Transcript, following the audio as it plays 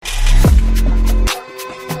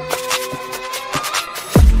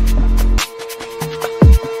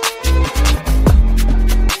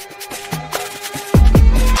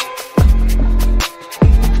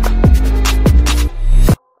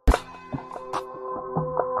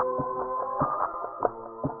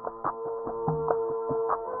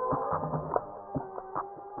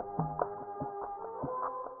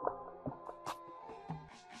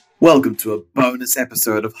Welcome to a bonus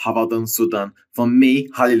episode of Havadan Sudan from me,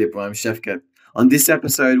 Halil Ibrahim Shefkat. On this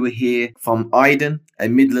episode, we hear from Aydin, a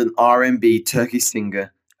Midland R&B Turkish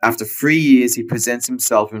singer. After 3 years, he presents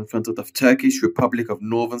himself in front of the Turkish Republic of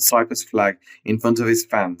Northern Cyprus flag in front of his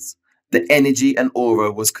fans. The energy and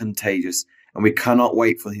aura was contagious, and we cannot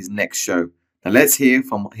wait for his next show. Now let's hear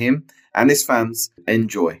from him and his fans.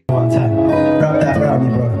 Enjoy. One time. Rap that around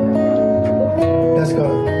me, bro. Let's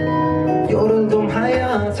go. Yoruldum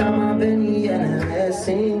hayatıma beni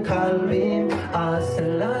yenemesin kalbim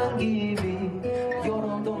aslan gibi.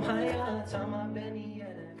 Yoruldum hayatıma beni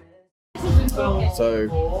yenemesin. So,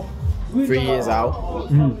 3 years out,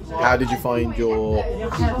 how did you find your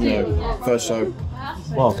first show?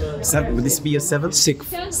 Well, would this be your seventh?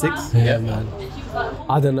 Sixth. Yeah, Man.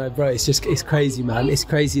 I don't know, bro. It's crazy, man. It's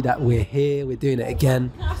crazy that we're here. We're doing it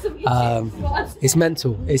again. It's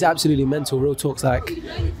mental. It's absolutely mental. Real talk's like,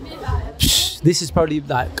 this is probably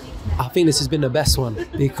like, I think this has been the best one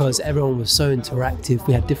because everyone was so interactive.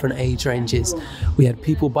 We had different age ranges. We had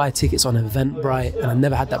people buy tickets on Eventbrite, and I've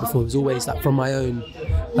never had that before. It was always like from my own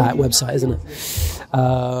website, isn't it?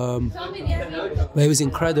 But it was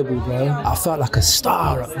incredible, bro. I felt like a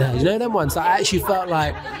star up there. You know them ones? I actually felt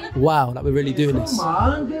like, wow, like we're really doing this.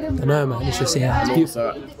 I know, man. It's just, yeah. And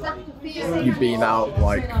also, you've been out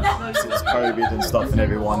like since COVID and stuff, and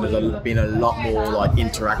everyone. There's been a lot more like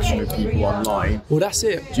interaction with people online. Well, that's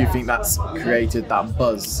it. Do you think that's created that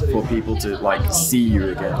buzz for people to like see you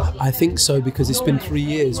again? I think so, because it's been 3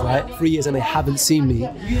 years, right? 3 years and they haven't seen me.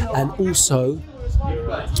 And also,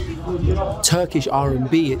 Turkish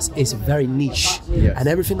R&B is very niche, yes. And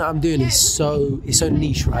everything that I'm doing is so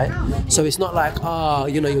niche, right? So it's not like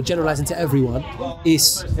you're generalizing to everyone.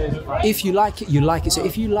 It's if you like it, you like it. So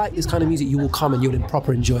if you like this kind of music, you will come and you'll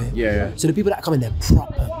proper enjoy it. Yeah. So the people that come in, they're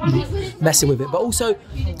proper messing with it. But also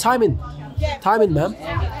timing, man.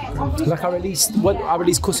 Like I released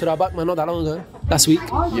Kusura Bakma not that long ago, last week.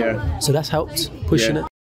 Yeah. So that's helped pushing it.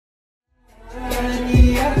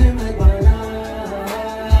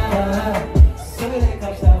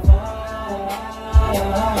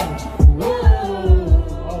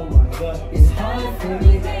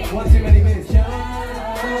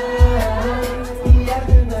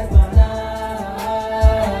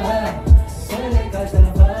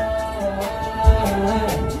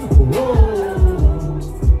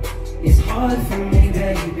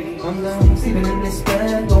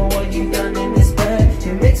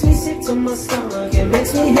 My stomach, it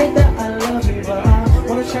makes me hate that I love you, but I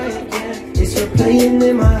wanna try again. It's replaying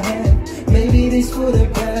in my head. Maybe this for the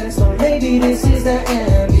best, or maybe this is the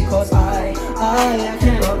end. Because I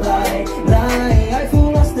cannot lie. I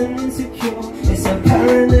feel lost and insecure. It's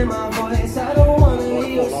apparent in my voice. I don't wanna hear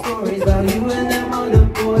your stories about you and them other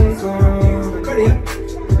boys. Ready?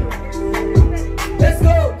 Let's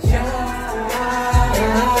go.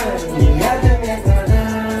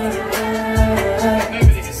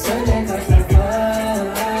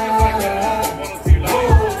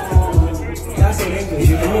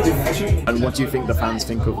 And what do you think the fans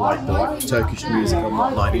think of like the Turkish music and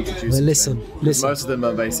whatnot introducing? Well, listen. Most of them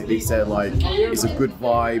have basically said like it's a good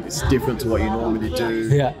vibe, it's different to what you normally do.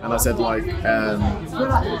 Yeah. And I said like,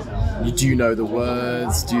 do you know the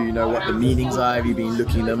words? Do you know what the meanings are? Have you been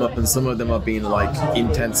looking them up? And some of them have been like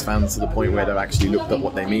intense fans to the point where they've actually looked up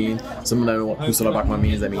what they mean. Some know what Kusura Bakma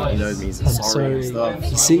means. It means sorry and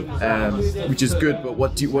stuff. You see? Which is good. But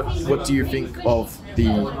what do you think of the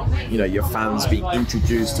your fans being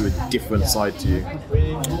introduced to a different side to you?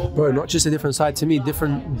 Bro, not just a different side to me,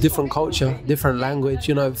 different culture, different language.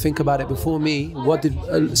 Think about it. Before me, what did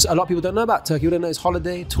a lot of people don't know about Turkey? They don't know it's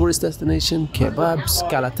holiday, tourist destination, kebabs,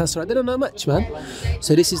 Galatasaray. They don't know much, man.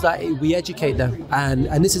 So this is like, we educate them,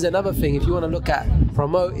 and this is another thing. If you want to look at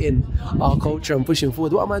promoting our culture and pushing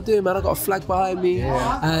forward, what am I doing, man? I got a flag behind me,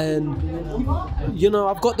 and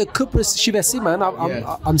I've got the Kıbrıs Şivesi, man.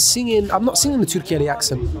 I'm singing. I'm not singing the Turkiye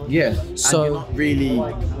accent. Yeah. So and you're not really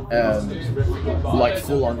like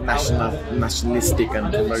full on nationalistic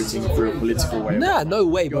and promoting through a political way. Nah, no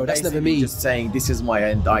way, bro. That's never me. Just saying this is my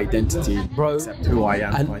identity, bro. Accept who I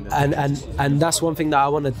am. And that's one thing that I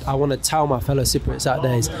want to tell my fellow Cypriots out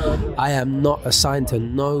there is, I am not assigned to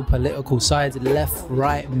no political sides, left,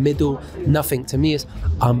 right, middle, nothing. To me,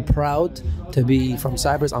 I'm proud to be from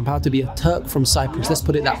Cyprus. I'm proud to be a Turk from Cyprus. Let's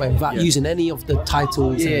put it that way, without using any of the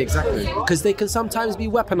titles. Yeah, exactly. Because they can sometimes be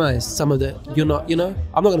weaponized. Some of the, I'm not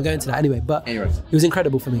going to go into that anyway. But anyway, it was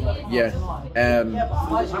incredible for me. Yeah.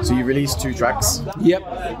 So you released 2 tracks. Yep.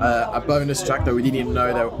 A bonus track that we didn't even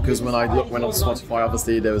know that, because when I went on Spotify,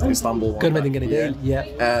 obviously there was the Istanbul one. Good, yeah.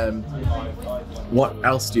 what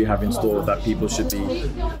else do you have in store that people should be?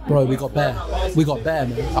 Bro, we got bare,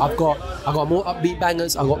 man. I've got more upbeat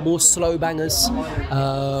bangers. I've got more slow bangers.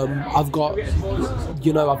 I've got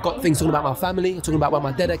things talking about my family, talking about when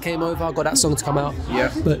my dada came over. I've got that song to come out.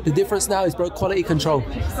 Yeah. But the difference now is, bro, quality control.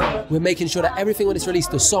 We're making sure that everything when it's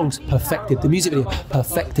released, the song's perfected, the music video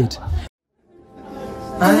perfected.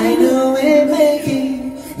 I knew we'd make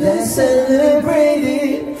it, let's celebrate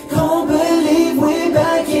it. Can't believe we're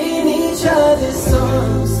back in each other's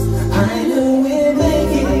songs. I knew we'd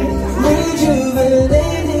make it,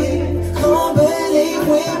 rejuvenated. Can't believe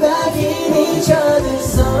we're back in each other's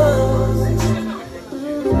songs.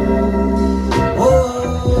 Whoa.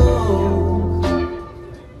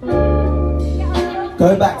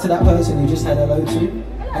 Go back to that person you just had hello to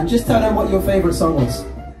and just tell them what your favourite song was.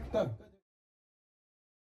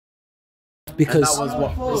 Because And that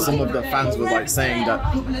was what some of the fans were like saying,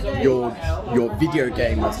 that your video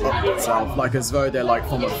game has upped itself, like as though they're like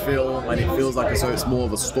from a film, and it feels like as though it's more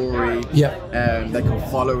of a story. Yeah. They can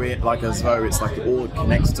follow it like as though it's like it all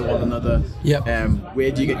connects to one another. Yeah.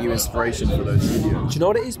 Where do you get your inspiration for those videos? do you know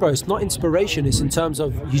what it is, bro? It's not inspiration. It's in terms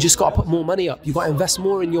of you just got to put more money up. You got to invest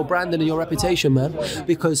more in your brand and in your reputation, man.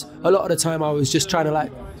 Because a lot of the time I was just trying to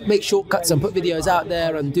like make shortcuts and put videos out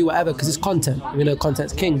there and do whatever because it's content. You know,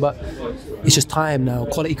 content's king, but it's just time now.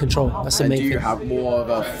 Quality control. That's the And main do you thing. have more of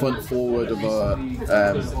a front forward of a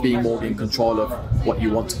being more in control of what you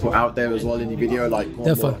want to put out there as well in your video, like more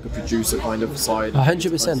Definitely. like a producer kind of side?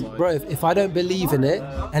 100%, bro. If I don't believe in it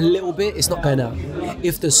a little bit, it's not going out.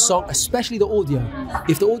 If the song, especially the audio,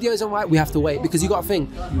 if the audio isn't right, we have to wait, because you got to think,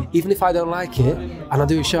 even if I don't like it and I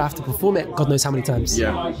do a show, I have to perform it. God knows how many times.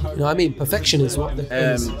 Yeah. You know what I mean? Perfection is what the thing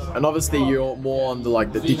is. And obviously you're more on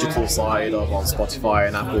the digital side of on Spotify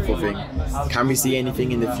and Apple for thing. Can we see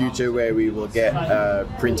anything in the future where we will get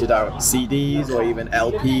printed out CDs or even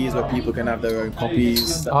LPs where people can have their own copies?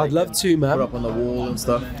 that I'd they love can to, man. Put up on the wall and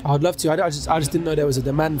stuff. I'd love to. I just didn't know there was a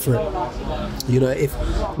demand for it. You know, if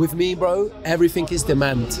with me, bro, everything is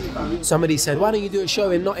demand. Somebody said, why don't you do a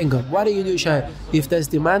show in Nottingham? Why don't you do a show? If there's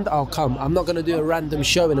demand, I'll come. I'm not going to do a random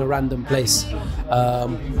show in a random place.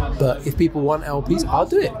 But if people want LPs, I'll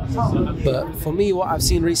do it. But for me, what I've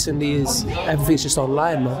seen recently is everything's just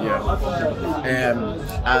online, man.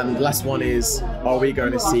 Yeah. And last one is, are we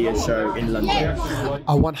going to see a show in London?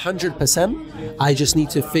 100%. I just need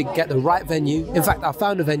to get the right venue. In fact, I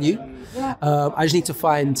found a venue. I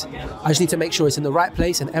just need to make sure it's in the right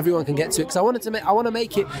place and everyone can get to it, because I want to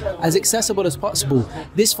make it as accessible as possible.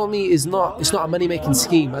 This for me it's not a money making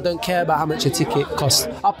scheme. I don't care about how much a ticket costs.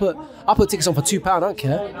 I'll put tickets on for £2. I don't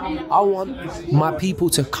care. I want my people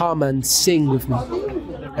to come and sing with me.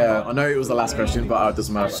 I know it was the last question, but it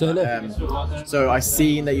doesn't matter. So, look. So I've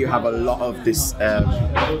seen that you have a lot of this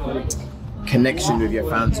connection with your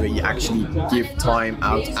fans where you actually give time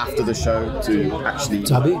out after the show to actually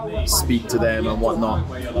speak to them and whatnot.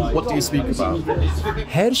 What do you speak about?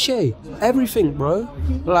 Her şey, everything, bro.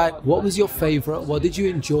 Like, what was your favorite? What did you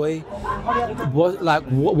enjoy?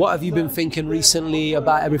 What have you been thinking recently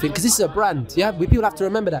about everything? Because this is a brand, yeah. People have to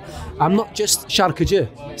remember that I'm not just şarkıcı,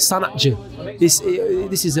 sanatçı. This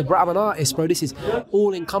is I'm an artist, bro. This is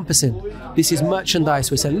all encompassing. This is merchandise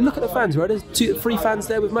we're selling. Look at the fans, bro. There's 3 fans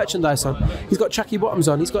there with merchandise on. He's got tracky bottoms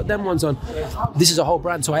on. He's got them ones on. This is a whole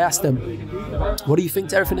brand. So I asked them, what do you think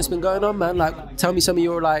to everything that's been going on, man? Like, tell me some of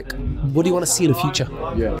your what do you want to see in the future?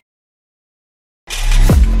 Yeah.